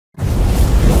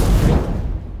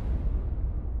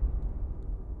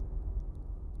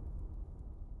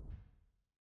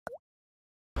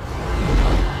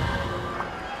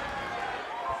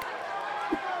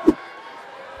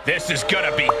This is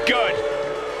gonna be good.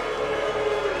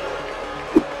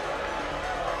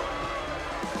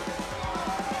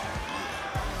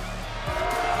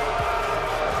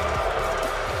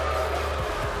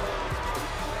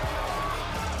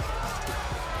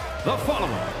 The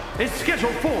following is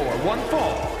scheduled for one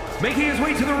fall, making his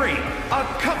way to the ring,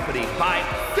 accompanied by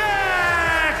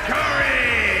Zachary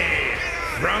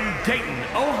from Dayton,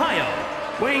 Ohio,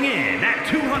 weighing in at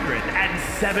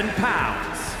 207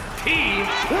 pounds, Team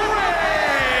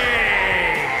Ray!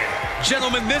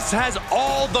 Gentlemen, this has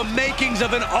all the makings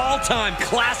of an all-time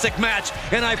classic match,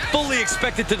 and I fully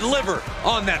expect it to deliver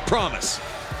on that promise.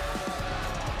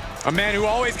 A man who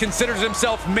always considers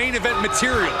himself main event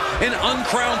material, an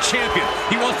uncrowned champion.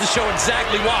 He wants to show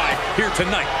exactly why here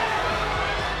tonight.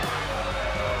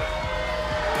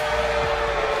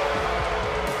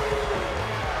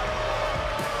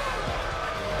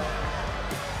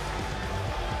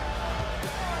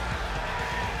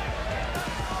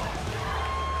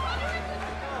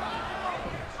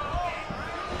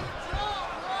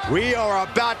 We are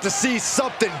about to see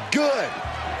something good.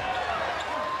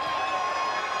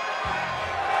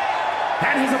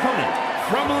 And his opponent,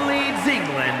 from Leeds,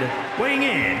 England, weighing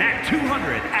in at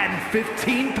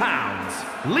 215 pounds,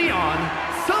 Leon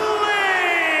Slater!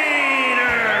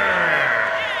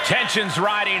 Tension's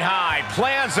riding high.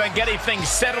 Plans on getting things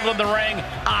settled in the ring.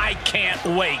 I can't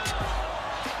wait.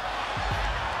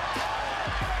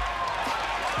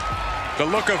 The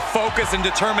look of focus and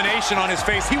determination on his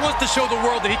face. He wants to show the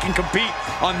world that he can compete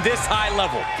on this high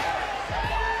level.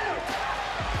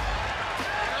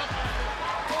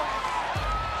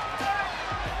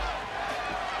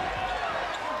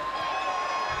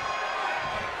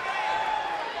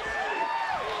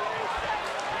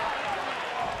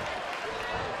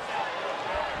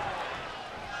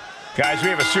 Guys, we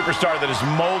have a superstar that is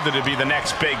molded to be the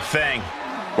next big thing.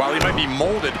 While he might be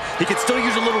molded, he could still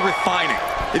use a little refining.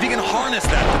 If he can harness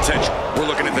that potential, we're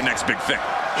looking at the next big thing.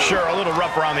 Sure, a little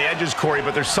rough around the edges, Corey,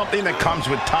 but there's something that comes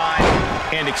with time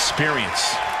and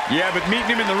experience. Yeah, but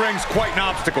meeting him in the ring's quite an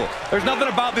obstacle. There's nothing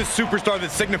about this superstar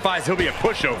that signifies he'll be a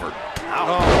pushover.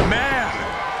 Oh, man!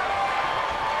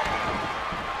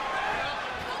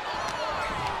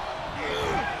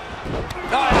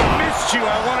 Oh, I missed you.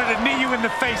 I wanted to knee you in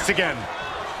the face again.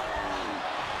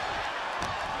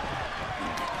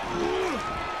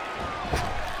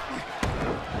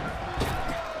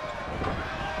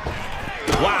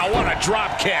 Wow, what a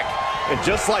drop kick. And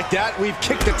just like that, we've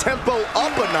kicked the tempo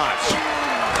up a notch.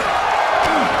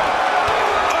 Oh,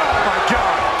 my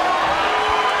God!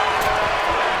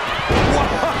 Whoa!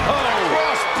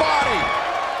 Cross body!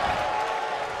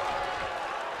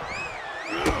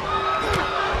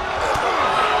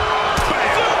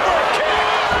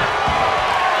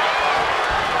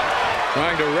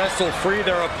 Trying to wrestle free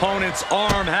their opponent's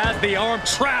arm, has the arm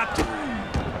trapped.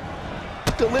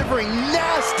 Delivering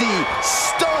nasty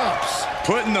stomps.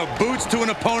 Putting the boots to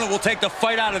an opponent will take the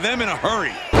fight out of them in a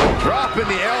hurry. Dropping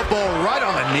the elbow right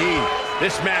on the knee.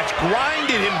 This match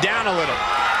grinded him down a little.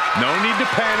 No need to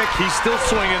panic. He's still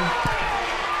swinging.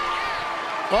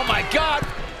 Oh, my God.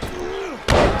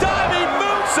 Dubby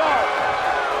moonsault.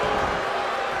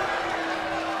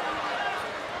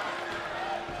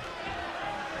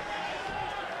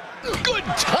 Good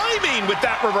timing with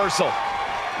that reversal.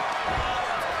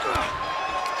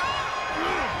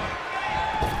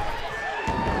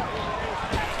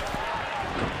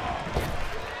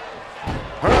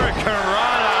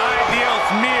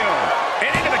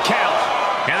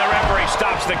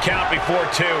 Stops the count before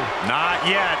two. Not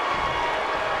yet.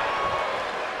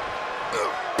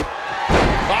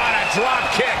 On a drop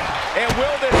kick. And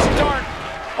will this start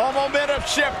a momentum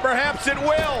shift? Perhaps it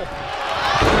will.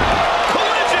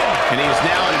 Collision! And he is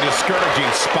now in a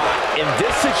discouraging spot. In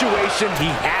this situation,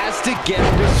 he has to get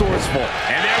resourceful.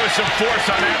 And there was some force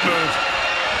on that move.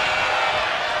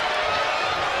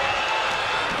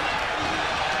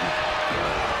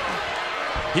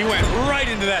 He went right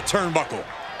into that turnbuckle.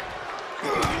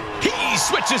 He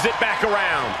switches it back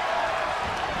around.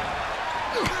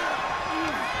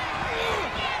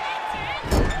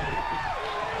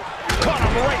 Caught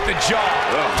him right in the jaw.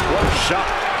 Oh, what a shot.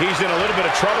 He's in a little bit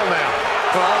of trouble now.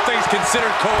 For all things considered,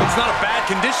 Cole, it's not a bad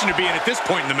condition to be in at this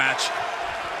point in the match.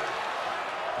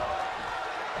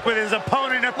 With his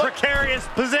opponent in a precarious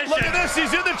position. Look at this.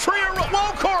 He's in the tree.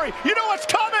 Whoa, Corey. You know what's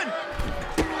coming.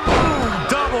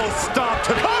 Double stomp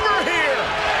to the cover here.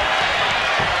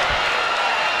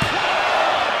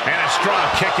 And a strong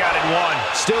kick out in one.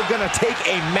 Still going to take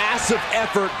a massive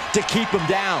effort to keep him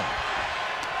down.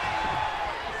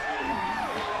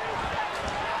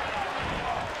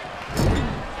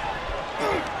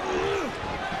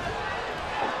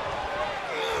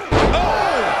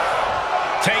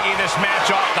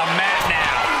 match off the mat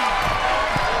now.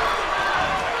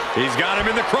 He's got him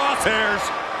in the crosshairs.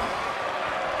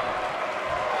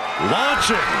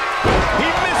 Launching. He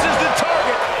misses the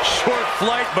target. Short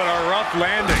flight, but a rough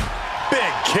landing.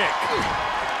 Big kick.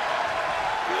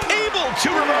 Able to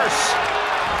reverse.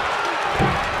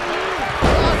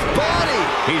 Body.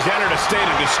 He's entered a state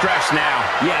of distress now.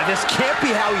 Yeah, this can't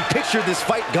be how he pictured this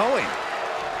fight going.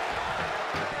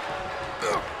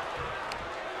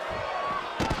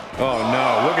 Oh,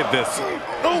 no. Look at this.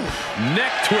 Oh, neck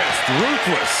twist.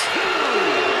 Ruthless.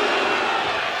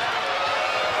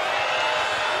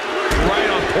 Right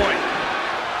on point.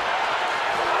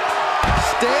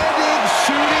 Standing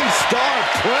shooting star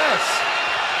press.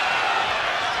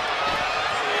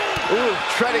 Ooh,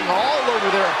 treading all over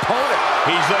their opponent.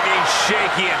 He's looking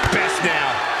shaky at best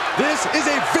now. This is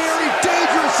a very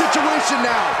dangerous situation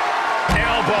now.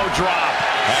 Elbow drop.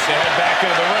 Have to head back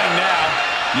into the ring now.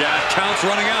 Yeah, count's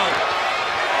running out.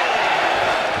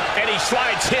 And he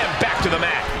slides him back to the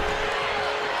mat.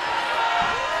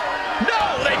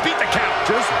 No, they beat the count.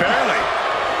 Just barely.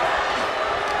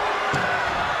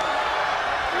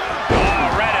 Oh,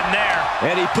 right in there.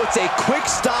 And he puts a quick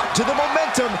stop to the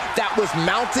momentum that was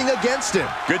mounting against him.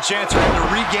 Good chance for him to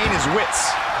regain his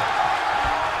wits.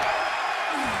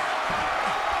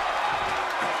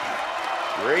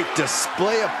 Great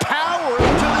display of power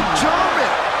to the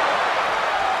German.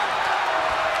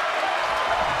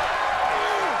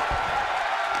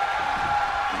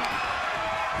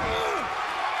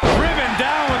 Driven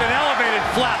down with an elevated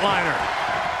flatliner.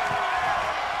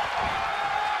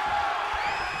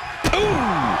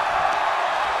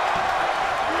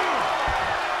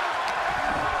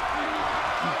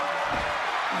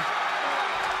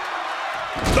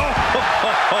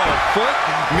 Foot,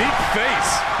 meet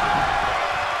face.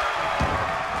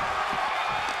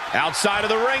 Outside of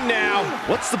the ring now.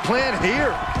 What's the plan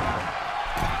here?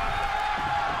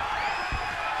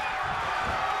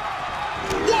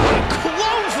 What a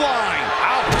clothesline!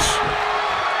 Ouch!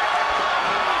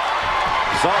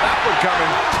 Saw that one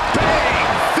coming. Bang!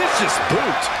 Vicious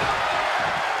boot.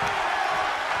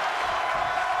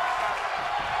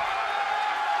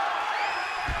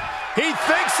 He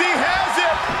thinks he has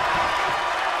it!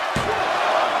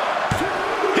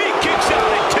 He kicks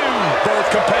out at two. Both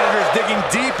competitors digging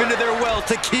deep into their well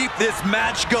to keep this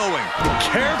match going.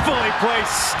 Carefully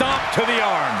placed stomp to the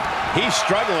arm. He's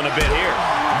struggling a bit here.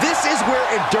 This is where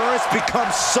endurance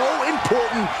becomes so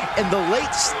important in the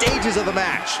late stages of the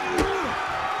match.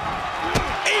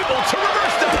 Able to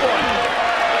reverse that one.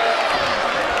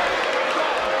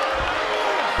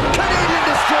 Canadian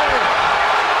destroyer.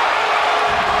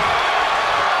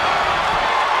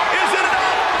 Is it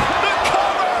enough? The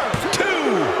cover!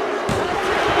 Two.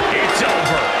 It's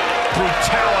over.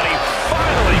 Brutality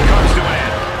finally comes to an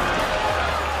end.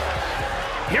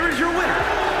 Here is your winner,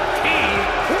 Ray!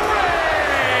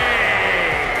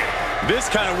 This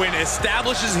kind of win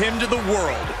establishes him to the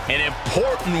world. An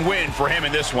important win for him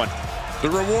in this one. The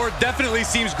reward definitely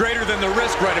seems greater than the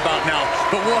risk right about now,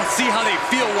 but we'll see how they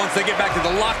feel once they get back to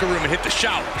the locker room and hit the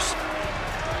showers.